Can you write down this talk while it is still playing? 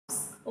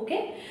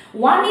Okay,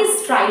 one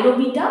is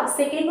Trilobita,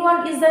 second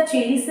one is the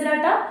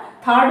Chelicerata,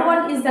 third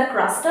one is the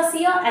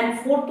Crustacea, and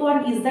fourth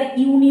one is the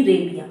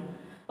Uniramia.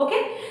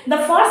 Okay, the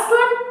first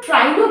one,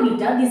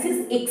 Trilobita, this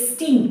is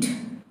extinct.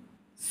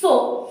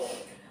 So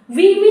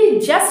we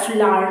will just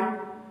learn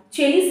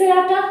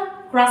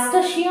Chelicerata,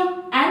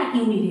 Crustacea, and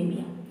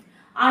Uniramia.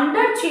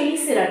 Under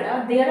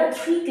Chelicerata, there are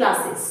three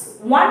classes.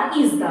 One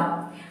is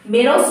the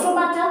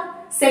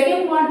Merostomata,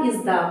 second one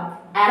is the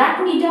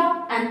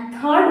Arachnida, and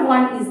third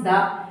one is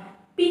the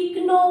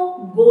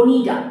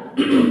Pycnogonida.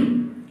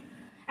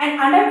 And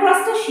under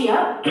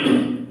Crustacea,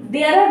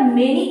 there are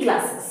many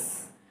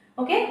classes.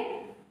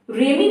 Okay,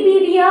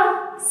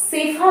 Remipedia,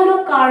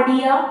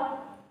 Cephalocardia,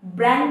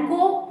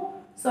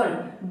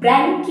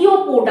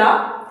 Branchiopoda,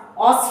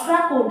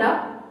 Ostracoda,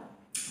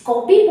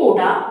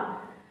 Copypoda,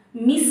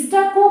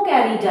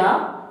 Mystacocarida,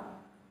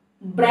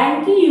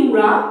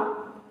 Branchiura,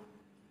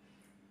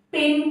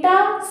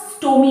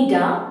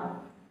 Pentastomida,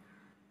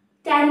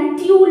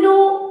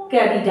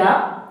 Tantulocarida,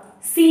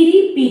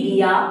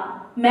 Cirripedia,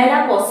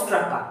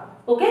 Malacostraca.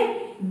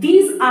 Okay,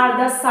 these are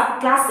the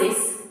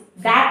subclasses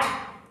that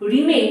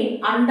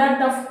remain under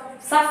the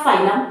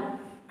subphylum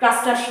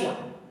Crustacea.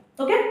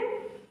 Okay,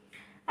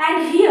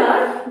 and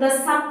here the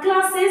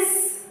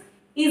subclasses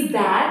is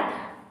that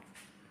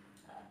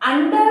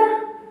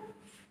under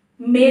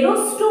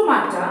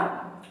Merostomata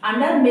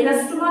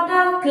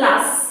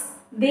class,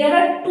 there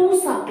are two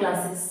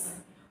subclasses.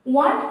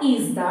 One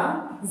is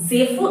the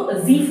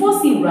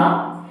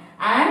Xiphosaura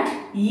and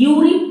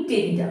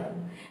Eurypterida.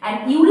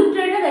 And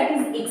Eurypterida, that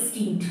is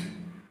extinct.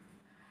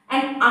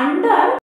 And under